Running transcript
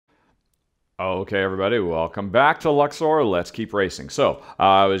Okay, everybody, welcome back to Luxor. Let's keep racing. So,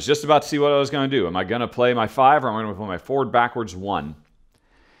 I was just about to see what I was going to do. Am I going to play my 5 or am I going to play my forward backwards 1?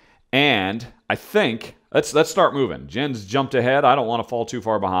 And I think, let's start moving. Jen's jumped ahead. I don't want to fall too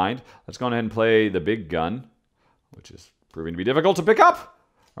far behind. Let's go ahead and play the big gun, which is proving to be difficult to pick up.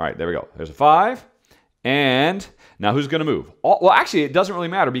 All right, there we go. There's a 5. And now who's going to move? Well, actually, it doesn't really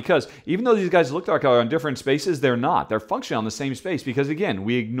matter because even though these guys look like they're on different spaces, they're not. They're functioning on the same space because, again,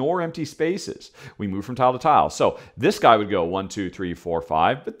 we ignore empty spaces. We move from tile to tile. So this guy would go 1, 2, 3, 4,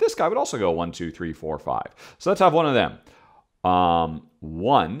 5, but this guy would also go 1, 2, 3, 4, 5. So let's have one of them.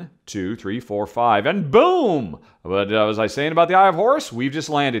 1, 2, 3, 4, 5, and boom! What was I saying about the Eye of Horus? We've just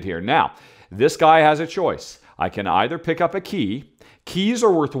landed here. Now, this guy has a choice. I can either pick up a key. Keys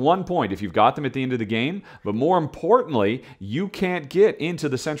are worth 1 point if you've got them at the end of the game, but more importantly, you can't get into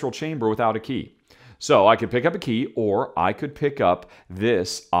the central chamber without a key. So I could pick up a key, or I could pick up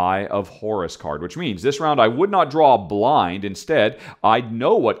this Eye of Horus card, which means this round I would not draw blind. Instead, I'd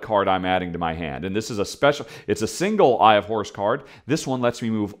know what card I'm adding to my hand. And this is a special, it's a single Eye of Horus card. This one lets me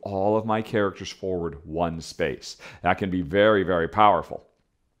move all of my characters forward 1 space. That can be very, very powerful.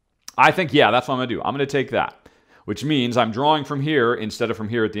 I think, yeah, that's what I'm going to do. I'm going to take that, which means I'm drawing from here instead of from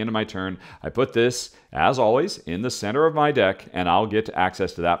here at the end of my turn. I put this, as always, in the center of my deck, and I'll get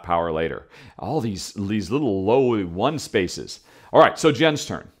access to that power later. All these little low 1 spaces. All right, so Jen's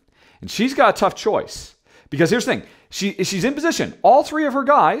turn. And she's got a tough choice. Because here's the thing. She's in position. All 3 of her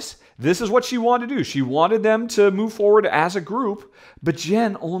guys, this is what she wanted to do. She wanted them to move forward as a group, but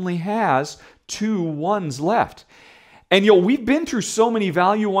Jen only has 2 1s left. And we've been through so many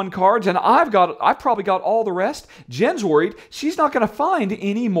value 1 cards, and I've probably got all the rest. Jen's worried she's not going to find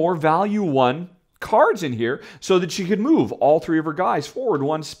any more value 1 cards in here so that she could move all 3 of her guys forward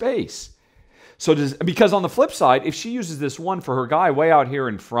 1 space. Because on the flip side, if she uses this 1 for her guy way out here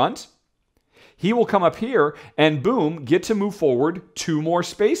in front, he will come up here and boom, get to move forward 2 more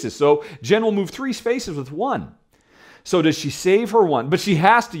spaces. So Jen will move 3 spaces with 1. So does she save her 1? But she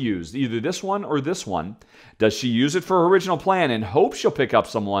has to use either this one or this one. Does she use it for her original plan and hope she'll pick up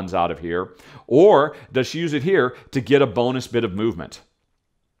some 1s out of here? Or does she use it here to get a bonus bit of movement?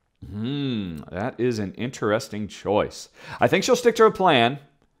 That is an interesting choice. I think she'll stick to her plan.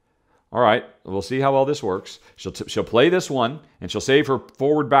 All right, we'll see how well this works. She'll play this 1, and she'll save her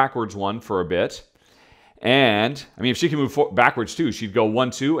forward backwards 1 for a bit. And, I mean, if she can move backwards too, she'd go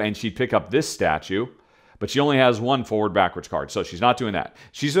 1, 2, and she'd pick up this statue. But she only has 1 forward backwards card, so she's not doing that.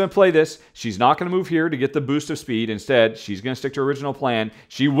 She's going to play this. She's not going to move here to get the boost of speed. Instead, she's going to stick to her original plan.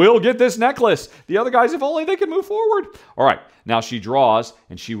 She will get this necklace. The other guys, if only they could move forward. All right, now she draws,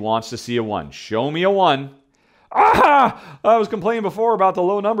 and she wants to see a 1. Show me a 1. Ah! I was complaining before about the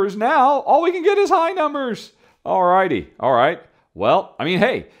low numbers. Now, all we can get is high numbers. All righty. All right. Well, I mean,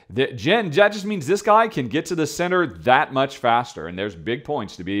 hey, Jen, that just means this guy can get to the center that much faster, and there's big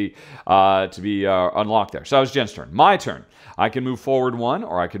points to be unlocked there. So that was Jen's turn. My turn. I can move forward 1,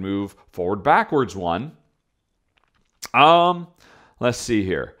 or I can move forward backwards 1. Let's see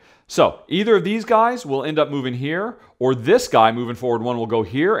here. So either of these guys will end up moving here, or this guy moving forward 1 will go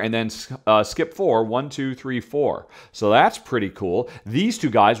here and then skip 4. 1, 2, 3, 4. So that's pretty cool. These 2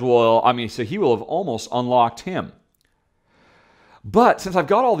 guys will, so he will have almost unlocked him. But since I've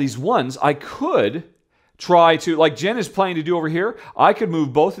got all these 1s, I could try to, like Jen is planning to do over here, I could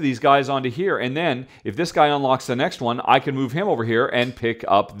move both of these guys onto here. And then if this guy unlocks the next one, I can move him over here and pick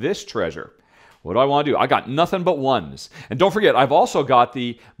up this treasure. What do I want to do? I got nothing but 1s. And don't forget, I've also got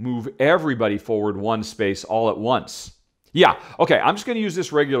the move everybody forward 1 space all at once. Yeah, okay, I'm just going to use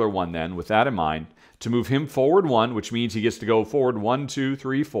this regular 1 then, with that in mind, to move him forward 1, which means he gets to go forward 1, 2,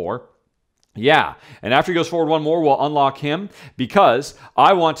 3, 4. Yeah, and after he goes forward 1 more, we'll unlock him because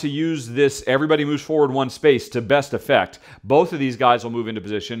I want to use this everybody moves forward 1 space to best effect. Both of these guys will move into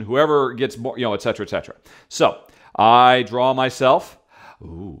position. Whoever gets more, etc., etc. So I draw myself.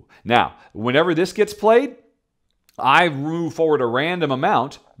 Ooh. Now, whenever this gets played, I move forward a random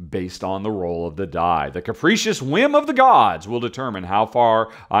amount based on the roll of the die. The capricious whim of the gods will determine how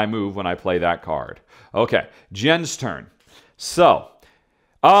far I move when I play that card. Okay, Jen's turn. So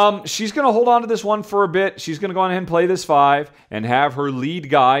she's going to hold on to this 1 for a bit. She's going to go ahead and play this 5 and have her lead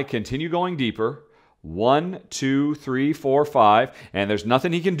guy continue going deeper. 1, 2, 3, 4, 5. And there's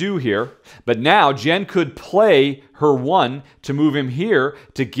nothing he can do here. But now Jen could play her 1 to move him here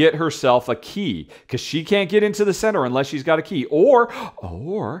to get herself a key. Because she can't get into the center unless she's got a key.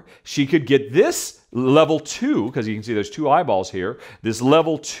 Or she could get this level 2, because you can see there's 2 eyeballs here. This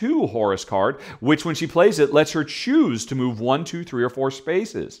level 2 Horus card, which when she plays it, lets her choose to move 1, 2, 3, or 4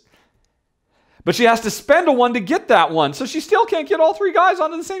 spaces. But she has to spend a 1 to get that one. So she still can't get all 3 guys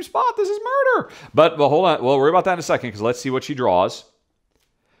onto the same spot. This is murder. But well, hold on. We'll worry about that in a second because let's see what she draws.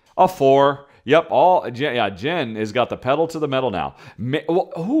 A 4. Yep, Jen has got the pedal to the metal now.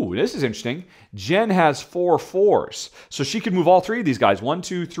 Ooh, this is interesting. Jen has 4 4s. So she could move all 3 of these guys. 1,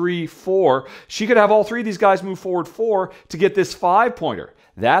 2, 3, 4. She could have all 3 of these guys move forward 4 to get this 5-pointer.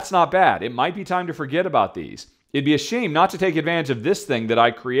 That's not bad. It might be time to forget about these. It'd be a shame not to take advantage of this thing that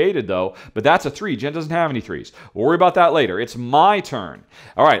I created, though, but that's a 3. Jen doesn't have any 3s. We'll worry about that later. It's my turn.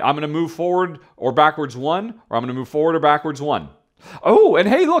 All right, I'm going to move forward or backwards 1, or I'm going to move forward or backwards 1. Oh, and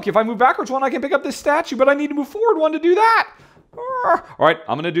hey, look, if I move backwards 1, I can pick up this statue, but I need to move forward 1 to do that. All right,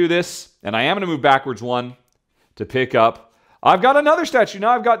 I'm going to do this, and I am going to move backwards 1 to pick up. I've got another statue.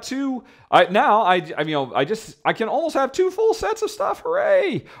 Now I've got 2. I can almost have 2 full sets of stuff.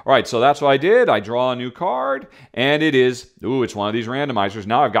 Hooray. All right, so that's what I did. I draw a new card, and it's one of these randomizers.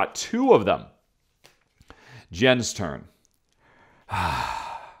 Now I've got 2 of them. Jen's turn.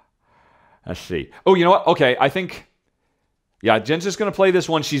 Let's see. Oh, you know what? Okay, I think... Yeah, Jen's just going to play this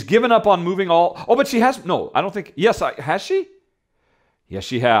one. She's given up on moving all... Oh, but she has... No, I don't think... Yes, has she? Yes,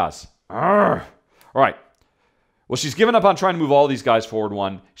 she has. Arrgh. All right. Well, she's given up on trying to move all these guys forward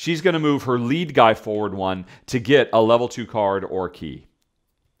 1. She's going to move her lead guy forward 1 to get a level 2 card or key.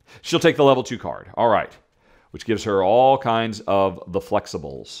 She'll take the level 2 card. All right. Which gives her all kinds of the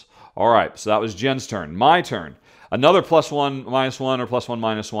flexibles. All right, so that was Jen's turn. My turn. Another +1, -1, or +1,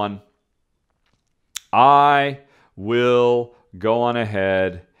 -1. I will go on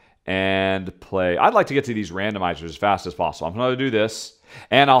ahead and play. I'd like to get to these randomizers as fast as possible. I'm going to do this,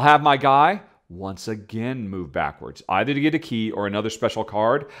 and I'll have my guy once again move backwards, either to get a key or another special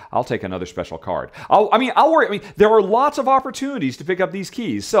card. I'll take another special card. I'll worry. I mean, there are lots of opportunities to pick up these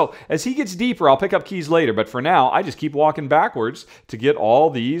keys. So as he gets deeper, I'll pick up keys later. But for now, I just keep walking backwards to get all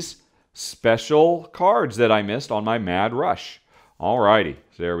these special cards that I missed on my mad rush. Alrighty,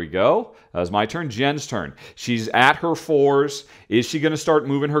 so there we go. That was my turn. Jen's turn. She's at her 4s. Is she going to start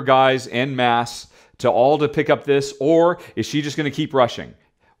moving her guys en masse to pick up this, or is she just going to keep rushing?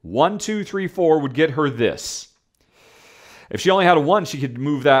 1, 2, 3, 4 would get her this. If she only had a 1, she could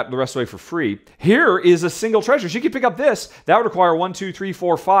move that the rest of the way for free. Here is a single treasure. She could pick up this. That would require 1, 2, 3,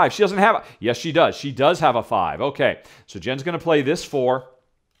 4, 5. She doesn't have a... Yes, she does. She does have a 5. Okay, so Jen's going to play this 4,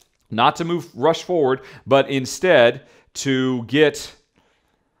 not to rush forward, but instead to get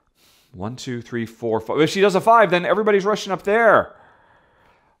 1, 2, 3, 4, 5. If she does a 5, then everybody's rushing up there.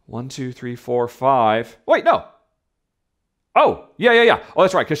 1, 2, 3, 4, 5. Wait, no. Oh, yeah. Oh,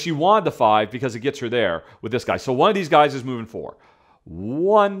 that's right, because she wanted the 5 because it gets her there with this guy. So one of these guys is moving 4.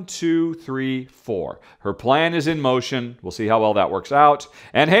 1, 2, 3, 4. Her plan is in motion. We'll see how well that works out.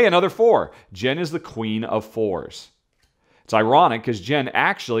 And hey, another 4. Jen is the queen of 4s. It's ironic because Jen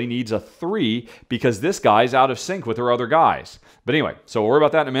actually needs a 3 because this guy's out of sync with her other guys. But anyway, so we'll worry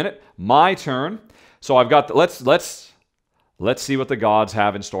about that in a minute. My turn. So I've got... Let's see what the gods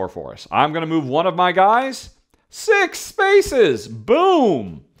have in store for us. I'm going to move one of my guys... 6 spaces.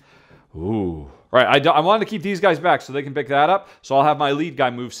 Boom. Ooh. All right, I wanted to keep these guys back so they can pick that up. So I'll have my lead guy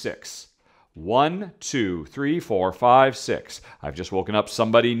move 6. 1, 2, 3, 4, 5, 6. I've just woken up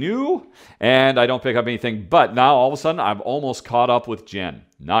somebody new, and I don't pick up anything. But now, all of a sudden, I've almost caught up with Jen.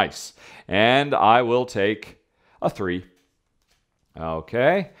 Nice. And I will take a 3.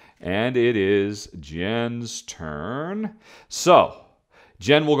 Okay. And it is Jen's turn. So,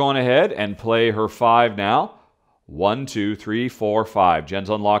 Jen will go on ahead and play her 5 now. 1, 2, 3, 4, 5. Jen's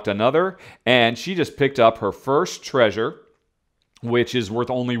unlocked another, and she just picked up her first treasure, which is worth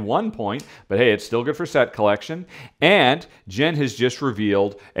only 1 point, but hey, it's still good for set collection. And Jen has just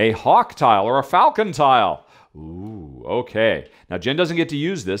revealed a hawk tile or a falcon tile. Ooh, okay. Now, Jen doesn't get to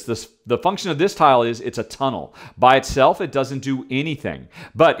use this. The function of this tile is it's a tunnel. By itself, it doesn't do anything.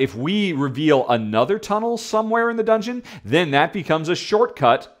 But if we reveal another tunnel somewhere in the dungeon, then that becomes a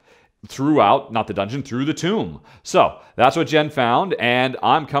shortcut throughout, not the dungeon, through the tomb. So that's what Jen found, and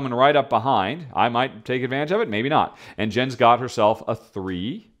I'm coming right up behind. I might take advantage of it, maybe not. And Jen's got herself a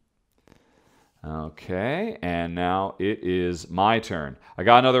 3. Okay, and now it is my turn. I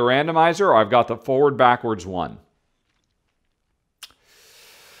got another randomizer, or I've got the forward-backwards one.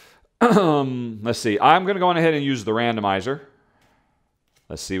 Let's see. I'm going to go on ahead and use the randomizer.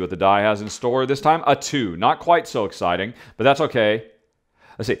 Let's see what the die has in store this time. A 2. Not quite so exciting, but that's okay.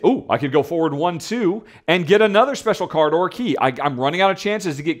 Let's see. Oh, I could go forward 1, 2 and get another special card or key. I'm running out of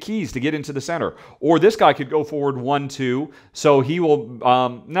chances to get keys to get into the center. Or this guy could go forward 1, 2. So he will...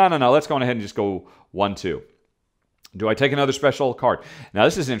 No. Let's go on ahead and just go 1, 2. Do I take another special card? Now,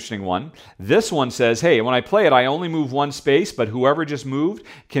 this is an interesting one. This one says, hey, when I play it, I only move one space, but whoever just moved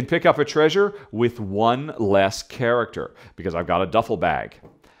can pick up a treasure with one less character because I've got a duffel bag.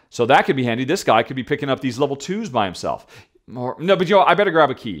 So that could be handy. This guy could be picking up these level 2s by himself. No, but I better grab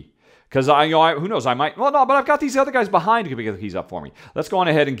a key because who knows? I might. Well, no, but I've got these other guys behind who can pick the keys up for me. Let's go on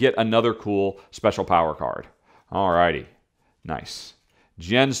ahead and get another cool special power card. All righty. Nice.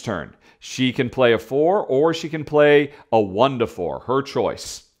 Jen's turn. She can play a 4 or she can play a 1 to 4. Her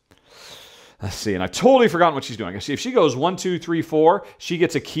choice. Let's see. And I've totally forgotten what she's doing. See, if she goes 1, 2, 3, 4, she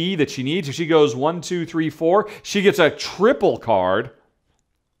gets a key that she needs. If she goes 1, 2, 3, 4, she gets a triple card.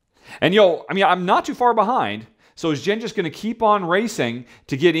 And I'm not too far behind. So is Jen just going to keep on racing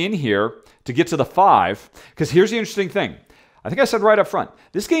to get in here to get to the 5? Because here's the interesting thing. I think I said right up front,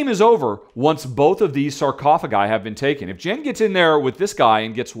 this game is over once both of these sarcophagi have been taken. If Jen gets in there with this guy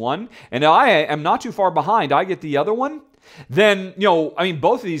and gets one, and I am not too far behind, I get the other one, then,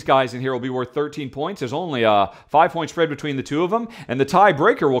 both of these guys in here will be worth 13 points. There's only a 5-point spread between the two of them, and the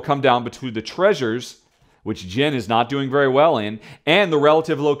tiebreaker will come down between the treasures, which Jen is not doing very well in, and the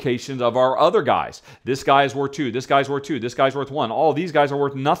relative locations of our other guys. This guy is worth 2, this guy's worth 2, this guy's worth 1. All these guys are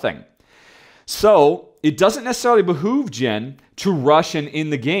worth nothing. So it doesn't necessarily behoove Jen to rush and in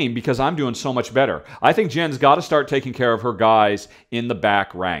the game because I'm doing so much better. I think Jen's got to start taking care of her guys in the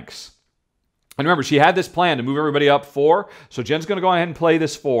back ranks. And remember, she had this plan to move everybody up 4. So Jen's going to go ahead and play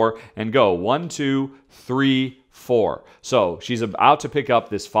this 4 and go 1, 2, 3, 4. So she's about to pick up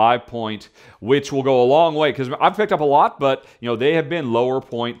this 5-point, which will go a long way because I've picked up a lot, but they have been lower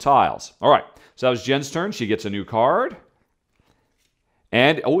point tiles. All right, so that was Jen's turn. She gets a new card.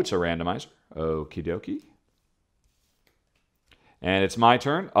 And, it's a randomizer. Okie dokie. And it's my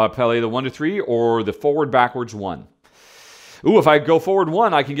turn. I'll play the 1 to 3 or the forward backwards 1. Ooh, if I go forward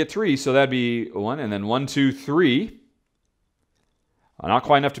 1, I can get 3. So that'd be 1 and then 1, 2, 3. Not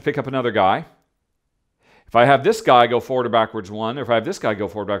quite enough to pick up another guy. If I have this guy go forward or backwards 1, or if I have this guy go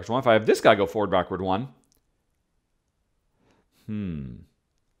forward backwards 1, if I have this guy go forward backward 1.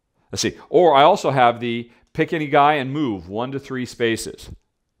 Let's see. Or I also have the pick any guy and move 1 to 3 spaces.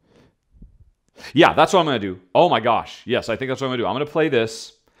 Yeah, that's what I'm going to do. Oh my gosh. Yes, I think that's what I'm going to do. I'm going to play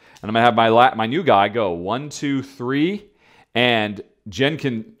this, and I'm going to have my new guy go 1, 2, 3, and Jen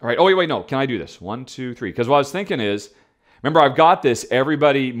can... All right. Oh, wait, no. Can I do this? 1, 2, 3. Because what I was thinking is, remember, I've got this.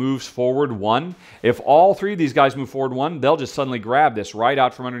 Everybody moves forward 1. If all 3 of these guys move forward 1, they'll just suddenly grab this right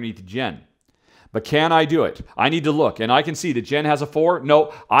out from underneath Jen. But can I do it? I need to look, and I can see that Jen has a 4.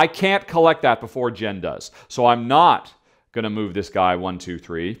 No, I can't collect that before Jen does. So I'm not going to move this guy 1, 2,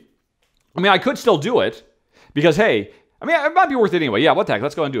 3. I could still do it because, hey, it might be worth it anyway. Yeah, what the heck?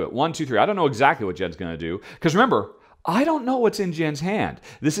 Let's go and do it. 1, 2, 3. I don't know exactly what Jen's going to do because remember, I don't know what's in Jen's hand.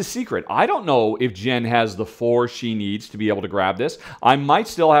 This is secret. I don't know if Jen has the 4 she needs to be able to grab this. I might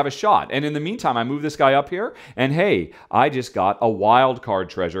still have a shot. And in the meantime, I move this guy up here, and hey, I just got a wild card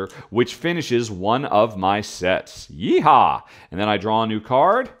treasure, which finishes one of my sets. Yeehaw! And then I draw a new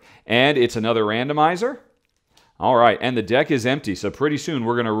card, and it's another randomizer. All right, and the deck is empty, so pretty soon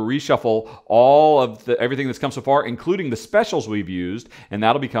we're going to reshuffle all of everything that's come so far, including the specials we've used, and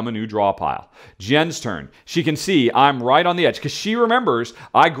that'll become a new draw pile. Jen's turn. She can see I'm right on the edge, because she remembers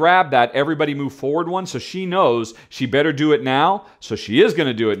I grabbed that everybody move forward 1, so she knows she better do it now, so she is going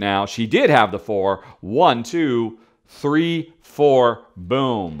to do it now. She did have the 4. 1, 2, 3, 4,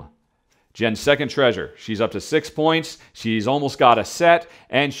 boom. Jen's second treasure. She's up to 6 points. She's almost got a set,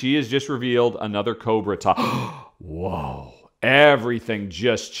 and she has just revealed another Cobra top. Whoa. Everything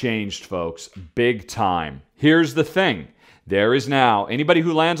just changed, folks. Big time. Here's the thing. There is now, anybody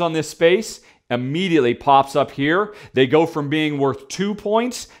who lands on this space immediately pops up here. They go from being worth 2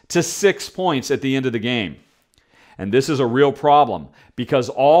 points to 6 points at the end of the game. And this is a real problem because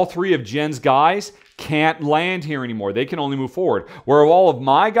all 3 of Jen's guys can't land here anymore. They can only move forward. Where all of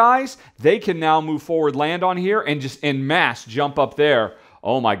my guys, they can now move forward, land on here, and just en masse jump up there.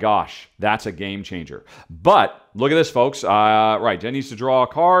 Oh my gosh, that's a game changer. But look at this, folks. Right, Jen needs to draw a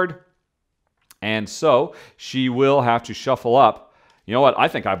card. And so she will have to shuffle up. You know what? I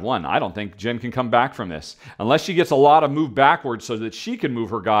think I've won. I don't think Jen can come back from this. Unless she gets a lot of move backwards so that she can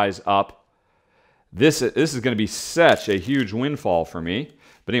move her guys up. This is going to be such a huge windfall for me.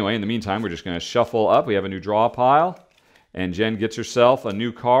 But anyway, in the meantime, we're just going to shuffle up. We have a new draw pile. And Jen gets herself a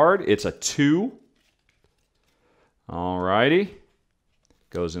new card. It's a 2. All righty.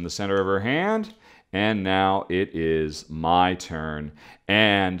 Goes in the center of her hand. And now it is my turn.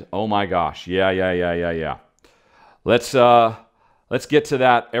 And, oh my gosh. Yeah. Let's get to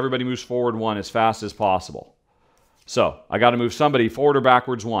that. Everybody moves forward 1 as fast as possible. So, I got to move somebody forward or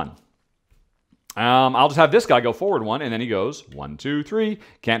backwards 1. I'll just have this guy go forward one, and then he goes 1, 2, 3.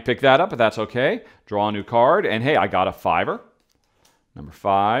 Can't pick that up, but that's okay. Draw a new card, and hey, I got a 5-er. Number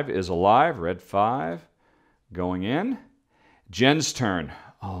 5 is alive. Red 5 going in. Jen's turn.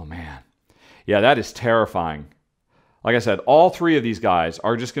 Oh, man. Yeah, that is terrifying. Like I said, all 3 of these guys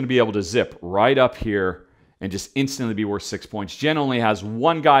are just going to be able to zip right up here and just instantly be worth 6 points. Jen only has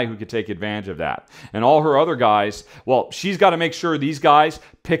 1 guy who could take advantage of that. And all her other guys, well, she's got to make sure these guys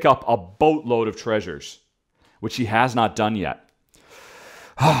pick up a boatload of treasures, which she has not done yet.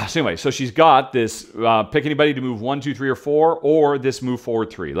 So anyway, so she's got this, pick anybody to move 1, 2, 3, or 4, or this move forward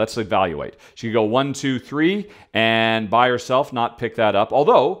 3. Let's evaluate. She could go 1, 2, 3, and by herself not pick that up.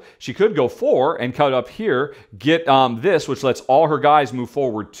 Although, she could go 4 and cut up here, get this, which lets all her guys move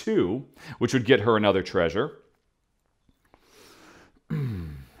forward 2, which would get her another treasure.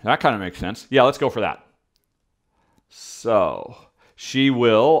 That kind of makes sense. Yeah, let's go for that. So, she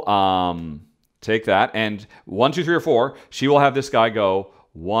will take that, and 1, 2, 3, or 4, she will have this guy go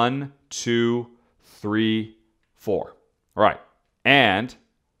 1, 2, 3, 4. All right. And,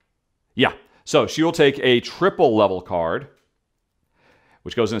 yeah. So she will take a triple level card,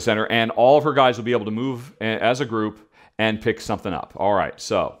 which goes in the center, and all of her guys will be able to move as a group and pick something up. All right.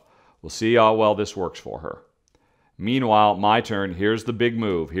 So we'll see how well this works for her. Meanwhile, my turn. Here's the big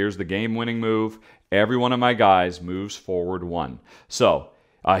move. Here's the game-winning move. Every one of my guys moves forward 1. So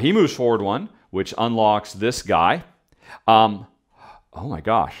he moves forward 1, which unlocks this guy. Oh my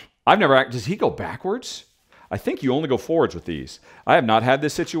gosh. I've never... Does he go backwards? I think you only go forwards with these. I have not had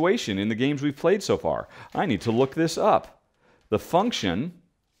this situation in the games we've played so far. I need to look this up. The function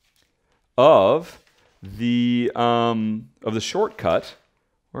of the shortcut...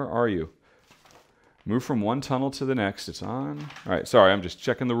 Where are you? Move from one tunnel to the next. It's on... All right, sorry, I'm just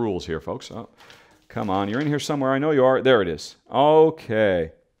checking the rules here, folks. Oh, come on, you're in here somewhere. I know you are. There it is.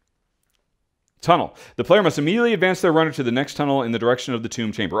 Okay. Tunnel. The player must immediately advance their runner to the next tunnel in the direction of the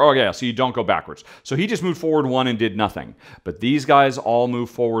tomb chamber. Oh, yeah, so you don't go backwards. So he just moved forward 1 and did nothing. But these guys all move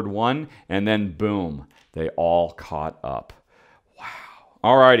forward 1, and then boom, they all caught up. Wow.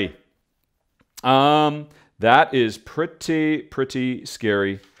 All righty. That is pretty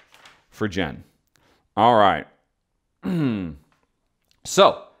scary for Jen. All right.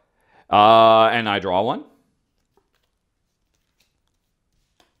 So, and I draw 1.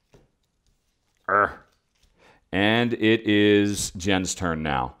 And it is Jen's turn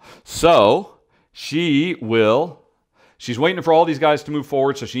now. So she's waiting for all these guys to move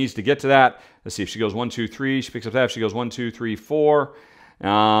forward, so she needs to get to that. Let's see if she goes 1, 2, 3. She picks up that. If she goes 1, 2, 3, 4.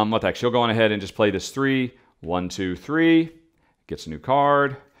 What the heck? She'll go on ahead and just play this 3. 1, 2, 3. Gets a new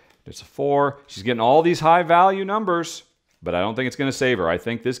card. Gets a 4. She's getting all these high value numbers, but I don't think it's going to save her. I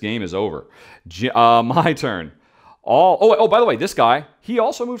think this game is over. My turn. Oh, by the way, this guy, he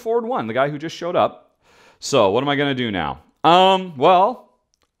also moved forward 1, the guy who just showed up. So, what am I going to do now? Well,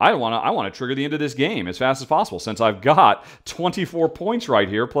 I want to trigger the end of this game as fast as possible since I've got 24 points right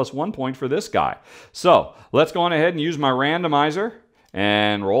here plus 1 point for this guy. So, let's go on ahead and use my randomizer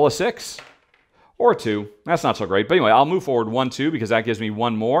and roll a 6 or 2. That's not so great. But anyway, I'll move forward 1, 2 because that gives me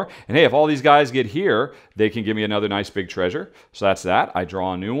 1 more. And hey, if all these guys get here, they can give me another nice big treasure. So that's that. I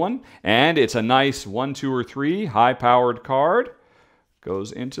draw a new one. And it's a nice 1, 2, or 3 high-powered card.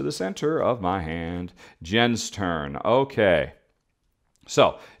 Goes into the center of my hand. Jen's turn. Okay.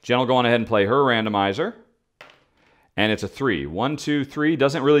 So, Jen will go on ahead and play her randomizer. And it's a 3. 1, 2, 3.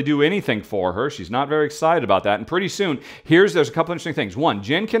 Doesn't really do anything for her. She's not very excited about that. And pretty soon, there's a couple interesting things. 1,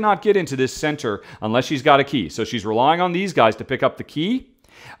 Jen cannot get into this center unless she's got a key. So she's relying on these guys to pick up the key.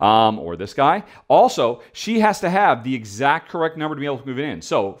 Or this guy. Also, she has to have the exact correct number to be able to move it in.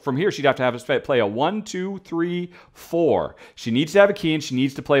 So from here, she'd have to have play a 1, 2, 3, 4. She needs to have a key and she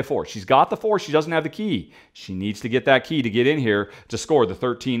needs to play a 4. She's got the 4. She doesn't have the key. She needs to get that key to get in here to score the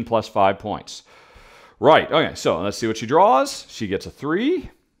 13 plus 5 points. Right. Okay. So let's see what she draws. She gets a 3.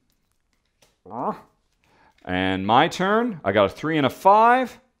 And my turn. I got a 3 and a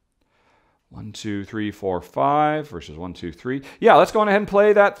 5. 1, 2, 3, 4, 5 versus 1, 2, 3. Yeah, let's go on ahead and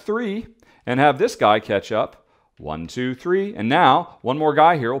play that 3 and have this guy catch up. 1, 2, 3. And now, one more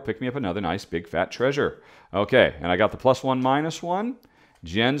guy here will pick me up another nice big fat treasure. Okay, and I got the +1, -1.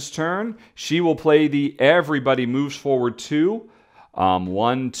 Jen's turn. She will play the everybody moves forward 2.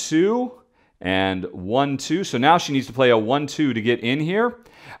 1, 2, and 1, 2. So now she needs to play a 1, 2 to get in here.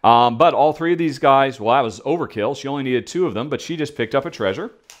 But all 3 of these guys, well, that was overkill. She only needed 2 of them, but she just picked up a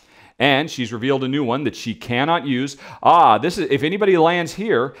treasure. And she's revealed a new one that she cannot use. This is if anybody lands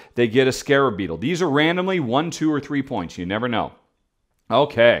here, they get a scarab beetle. These are randomly 1, 2, or 3 points. You never know.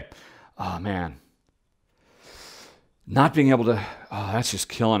 Okay. Oh, man. Not being able to... Oh, that's just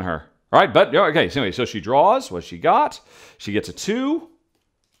killing her. All right, but okay, so anyway, so she draws. What she got? She gets a 2.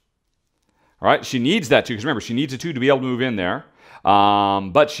 All right, she needs that 2, because remember, she needs a 2 to be able to move in there.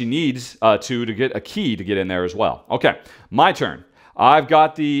 But she needs a 2 to get a key to get in there as well. Okay, my turn. I've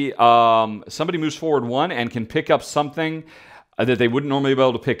got the, somebody moves forward 1 and can pick up something that they wouldn't normally be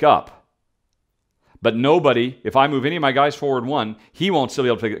able to pick up. But nobody, if I move any of my guys forward 1, he won't still be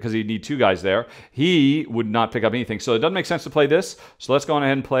able to pick it because he'd need 2 guys there. He would not pick up anything. So it doesn't make sense to play this. So let's go on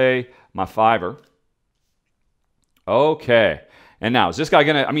ahead and play my 5-er. Okay. And now, is this guy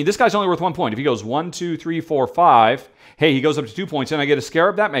going to... I mean, this guy's only worth 1 point. If he goes 1, 2, 3, 4, 5... Hey, he goes up to 2 points, and I get a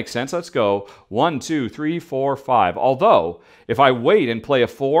scarab. That makes sense. Let's go 1, 2, 3, 4, 5. Although, if I wait and play a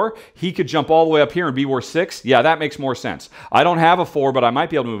 4, he could jump all the way up here and be worth 6. Yeah, that makes more sense. I don't have a 4, but I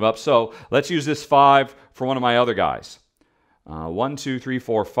might be able to move up. So let's use this 5 for one of my other guys. 1, 2, 3,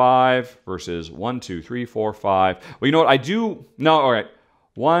 4, 5 versus 1, 2, 3, 4, 5. Well, you know what? I do... No, all right.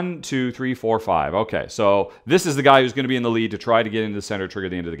 1, 2, 3, 4, 5. Okay, so this is the guy who's going to be in the lead to try to get into the center, trigger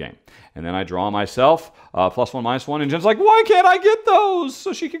the end of the game. And then I draw myself +1, -1, and Jen's like, why can't I get those?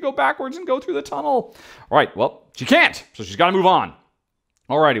 So she can go backwards and go through the tunnel. All right, well, she can't, so she's got to move on.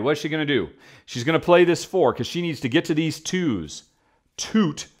 All righty, what's she going to do? She's going to play this 4 because she needs to get to these 2s.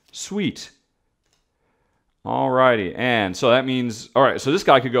 Toot sweet. All righty, and so that means, all right, so this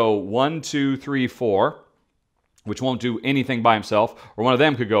guy could go 1, 2, 3, 4. Which won't do anything by himself, or one of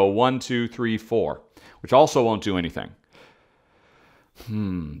them could go 1, 2, 3, 4, which also won't do anything.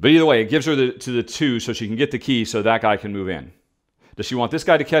 But either way, it gives her to the 2 so she can get the key so that guy can move in. Does she want this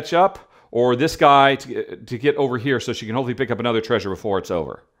guy to catch up, or this guy to get over here so she can hopefully pick up another treasure before it's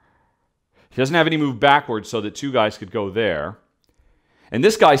over? She doesn't have any move backwards so that 2 guys could go there. And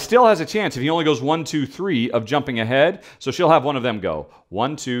this guy still has a chance if he only goes 1, 2, 3 of jumping ahead, so she'll have one of them go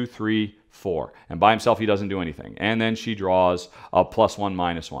 1, 2, 3, 4. And by himself, he doesn't do anything. And then she draws a +1,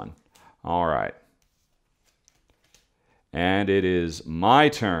 -1. All right. And it is my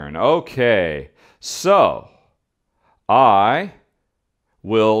turn. Okay. So I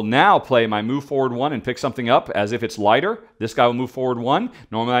will now play my move forward 1 and pick something up as if it's lighter. This guy will move forward 1.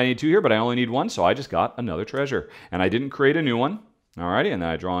 Normally I need 2 here, but I only need 1, so I just got another treasure. And I didn't create a new one. All righty, and then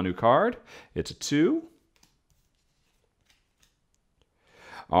I draw a new card. It's a 2.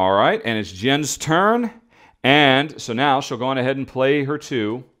 All right, and it's Jen's turn. And so now she'll go on ahead and play her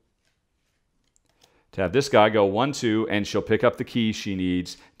 2 to have this guy go 1, 2, and she'll pick up the key she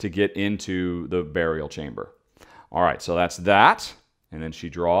needs to get into the burial chamber. All right, so that's that. And then she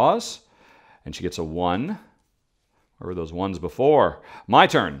draws, and she gets a 1. Where were those 1s before? My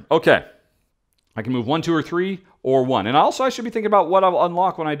turn. Okay. I can move 1, 2, or 3, or 1. And also, I should be thinking about what I'll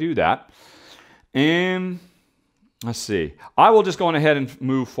unlock when I do that. And let's see. I will just go on ahead and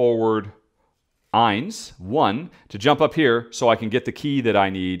move forward 1 to jump up here so I can get the key that I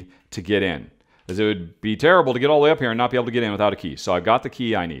need to get in. Because it would be terrible to get all the way up here and not be able to get in without a key. So I've got the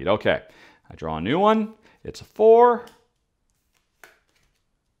key I need. Okay. I draw a new one. It's a 4.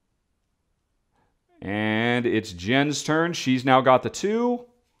 And it's Jen's turn. She's now got the 2.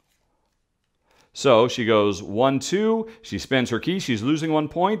 So she goes 1, 2. She spends her key. She's losing 1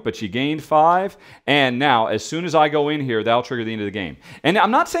 point, but she gained 5. And now, as soon as I go in here, that'll trigger the end of the game. And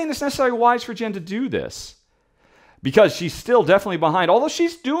I'm not saying it's necessarily wise for Jen to do this, because she's still definitely behind. Although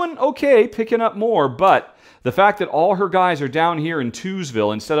she's doing okay, picking up more. But the fact that all her guys are down here in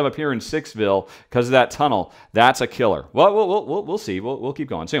 2'sville instead of up here in 6'ville because of that tunnel, that's a killer. Well, we'll see. We'll keep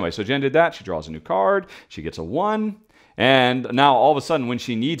going. So anyway, so Jen did that. She draws a new card. She gets a 1. And now, all of a sudden, when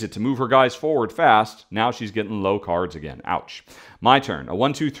she needs it to move her guys forward fast, now she's getting low cards again. Ouch. My turn. A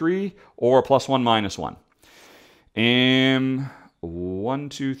 1, 2, 3, or a +1, -1. And 1,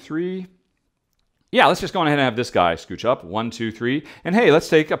 2, 3. Yeah, let's just go ahead and have this guy scooch up. 1, 2, 3. And hey, let's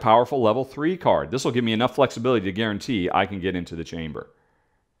take a powerful level 3 card. This will give me enough flexibility to guarantee I can get into the chamber.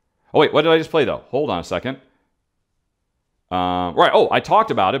 Oh, wait, what did I just play, though? Hold on a second. Right, oh, I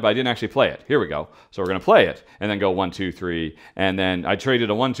talked about it, but I didn't actually play it. Here we go. So we're going to play it, and then go 1, 2, 3. And then I traded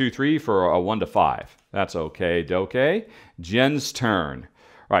a 1, 2, 3 for a 1 to 5. That's okay, dokay. Jen's turn.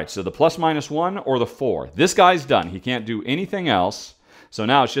 Right, so the +1 or the 4. This guy's done. He can't do anything else. So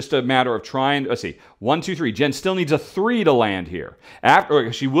now it's just a matter of trying, let's see, 1, 2, 3. Jen still needs a 3 to land here.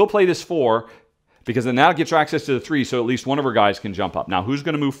 After, she will play this 4, because then that gets her access to the 3, so at least one of her guys can jump up. Now, who's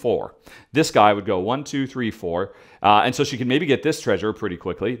going to move 4? This guy would go 1, 2, 3, 4. And so she can maybe get this treasure pretty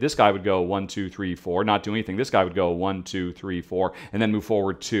quickly. This guy would go 1, 2, 3, 4, not do anything. This guy would go 1, 2, 3, 4, and then move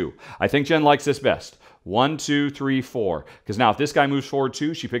forward 2. I think Jen likes this best. 1, 2, 3, 4. Because now if this guy moves forward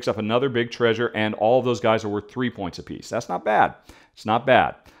 2, she picks up another big treasure, and all of those guys are worth 3 points apiece. That's not bad. It's not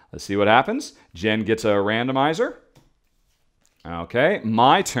bad. Let's see what happens. Jen gets a randomizer. Okay,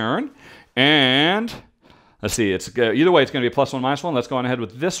 my turn. And let's see, it's either way, it's going to be a +1, -1. Let's go on ahead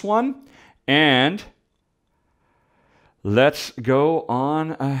with this one. And let's go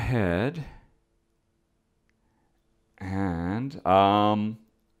on ahead. And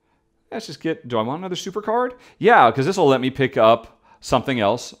let's just get, do I want another super card? Yeah, because this will let me pick up something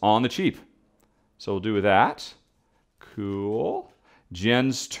else on the cheap. So we'll do that. Cool.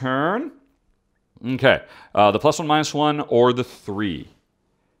 Jen's turn. Okay, the +1, -1, or the 3.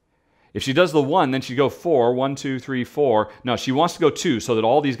 If she does the 1, then she'd go 4. 1, 2, 3, 4. No, she wants to go 2 so that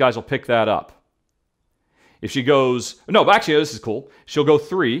all these guys will pick that up. If she goes, no, but actually, this is cool. She'll go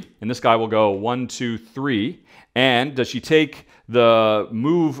 3, and this guy will go 1, 2, 3. And does she take the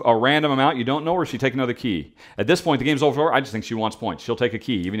move a random amount you don't know, or does she take another key? At this point, the game's over. I just think she wants points. She'll take a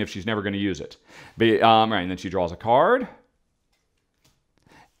key, even if she's never going to use it. But, right, and then she draws a card.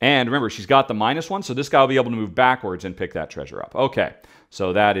 And remember, she's got the -1, so this guy will be able to move backwards and pick that treasure up. Okay,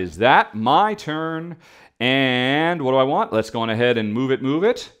 so that is that. My turn. And what do I want? Let's go on ahead and move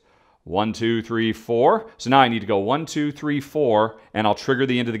it. 1, 2, 3, 4. So now I need to go 1, 2, 3, 4, and I'll trigger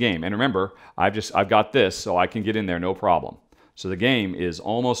the end of the game. And remember, I've got this, so I can get in there no problem. So the game is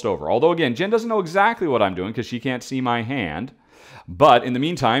almost over. Although, again, Jen doesn't know exactly what I'm doing because she can't see my hand. But in the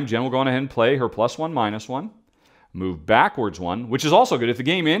meantime, Jen will go on ahead and play her +1, -1. Move backwards 1, which is also good. If the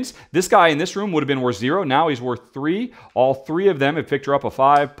game ends, this guy in this room would have been worth 0. Now he's worth 3. All 3 of them have picked her up a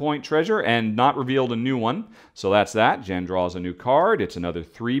 5-point treasure and not revealed a new one. So that's that. Jen draws a new card. It's another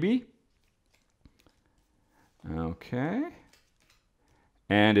 3B. Okay.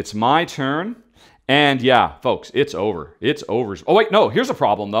 And it's my turn. And yeah, folks, it's over. It's over. Oh, wait, no. Here's a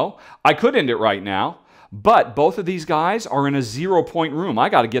problem, though. I could end it right now. But both of these guys are in a 0-point room. I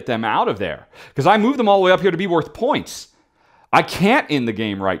got to get them out of there because I moved them all the way up here to be worth points. I can't end the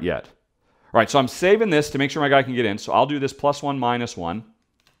game right yet. All right, so I'm saving this to make sure my guy can get in. So I'll do this +1, -1.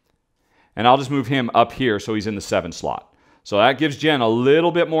 And I'll just move him up here so he's in the 7 slot. So that gives Jen a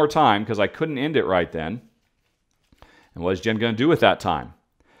little bit more time because I couldn't end it right then. And what is Jen going to do with that time?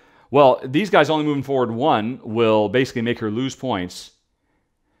 Well, these guys only moving forward 1 will basically make her lose points.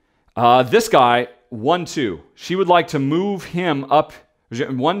 This guy... 1, 2. She would like to move him up.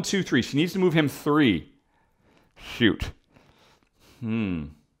 1, 2, 3. She needs to move him 3. Shoot.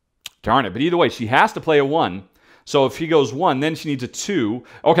 Darn it. But either way, she has to play a 1. So if he goes 1, then she needs a 2.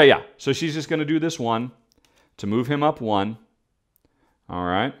 Okay, yeah. So she's just going to do this 1 to move him up 1. All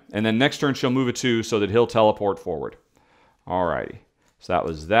right. And then next turn, she'll move a 2 so that he'll teleport forward. All righty. So that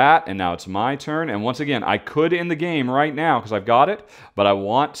was that, and now it's my turn. And once again, I could end the game right now because I've got it, but I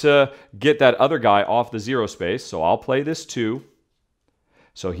want to get that other guy off the 0 space, so I'll play this 2.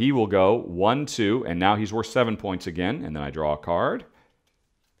 So he will go 1, 2, and now he's worth 7 points again, and then I draw a card.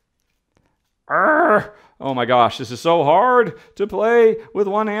 Arrgh! Oh my gosh, this is so hard to play with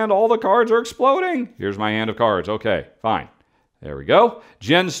one hand. All the cards are exploding. Here's my hand of cards. Okay, fine. There we go.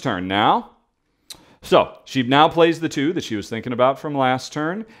 Jen's turn now. So she now plays the 2 that she was thinking about from last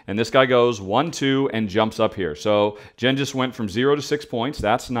turn, and this guy goes 1, 2, and jumps up here. So Jen just went from 0 to 6 points.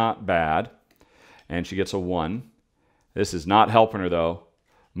 That's not bad. And she gets a 1. This is not helping her, though.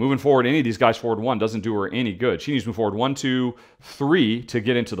 Moving forward, any of these guys forward 1 doesn't do her any good. She needs to move forward 1, 2, 3 to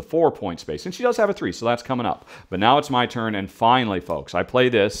get into the 4-point space. And she does have a 3, so that's coming up. But now it's my turn, and finally, folks, I play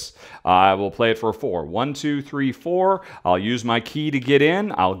this. I will play it for a 4. 1, 2, 3, 4. I'll use my key to get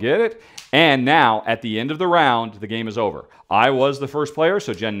in. I'll get it. And now, at the end of the round, the game is over. I was the first player,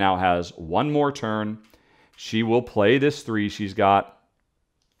 so Jen now has 1 more turn. She will play this 3 she's got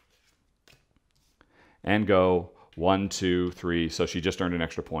and go 1, 2, 3. So she just earned an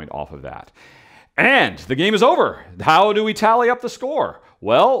extra point off of that. And the game is over. How do we tally up the score?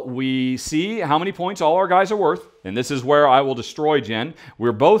 Well, we see how many points all our guys are worth. And this is where I will destroy Jen.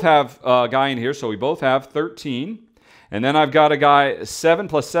 We both have a guy in here, so we both have 13. And then I've got a guy, 7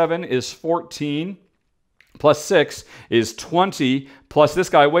 plus 7 is 14, plus 6 is 20, plus this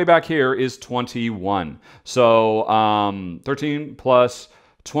guy way back here is 21. So 13 plus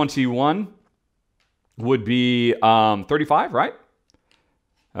 21 would be 35, right?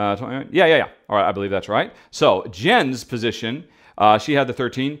 Yeah. All right, I believe that's right. So Jen's position, she had the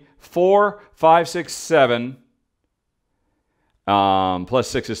 13. 4, 5, 6, 7. Plus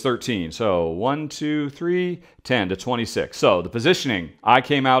 6 is 13. So 1, 2, 3, 10 to 26. So the positioning, I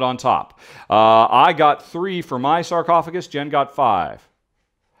came out on top. I got 3 for my sarcophagus. Jen got 5.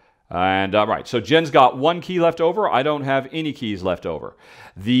 And right, so Jen's got 1 key left over. I don't have any keys left over.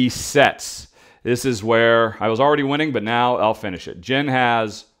 The sets. This is where I was already winning, but now I'll finish it. Jen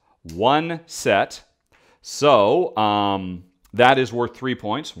has 1 set. So that is worth 3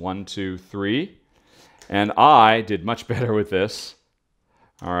 points. 1, 2, 3. And I did much better with this.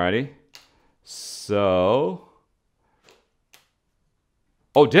 Alrighty. So...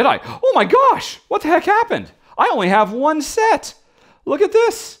 Oh, did I? Oh my gosh! What the heck happened? I only have one set. Look at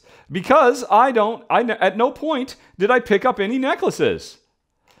this. Because at no point did I pick up any necklaces.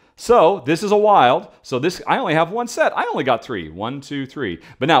 So this is a wild. So this, I only have one set. I only got 3. 1, 2, 3.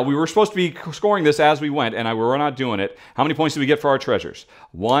 But now we were supposed to be scoring this as we went, and we're not doing it. How many points did we get for our treasures?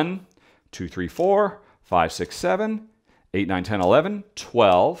 1, 2, 3, 4, 5, 6, 7, 8, 9, 10, 11,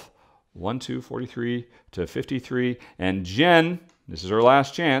 12. 1, 2, 43 to 53. And Jen, this is her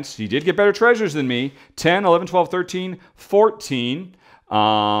last chance. She did get better treasures than me. 10, 11, 12, 13, 14.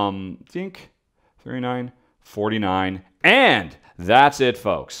 Think 39, 49. And that's it,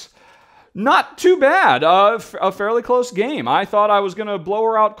 folks. Not too bad. A fairly close game. I thought I was going to blow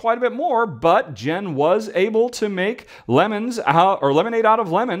her out quite a bit more, but Jen was able to make lemonade out of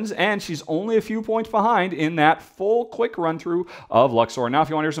lemons, and she's only a few points behind in that full quick run through of Luxor. Now, if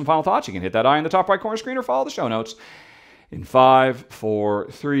you want to hear some final thoughts, you can hit that eye in the top right corner screen or follow the show notes. In 5,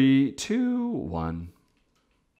 4, 3, 2, 1.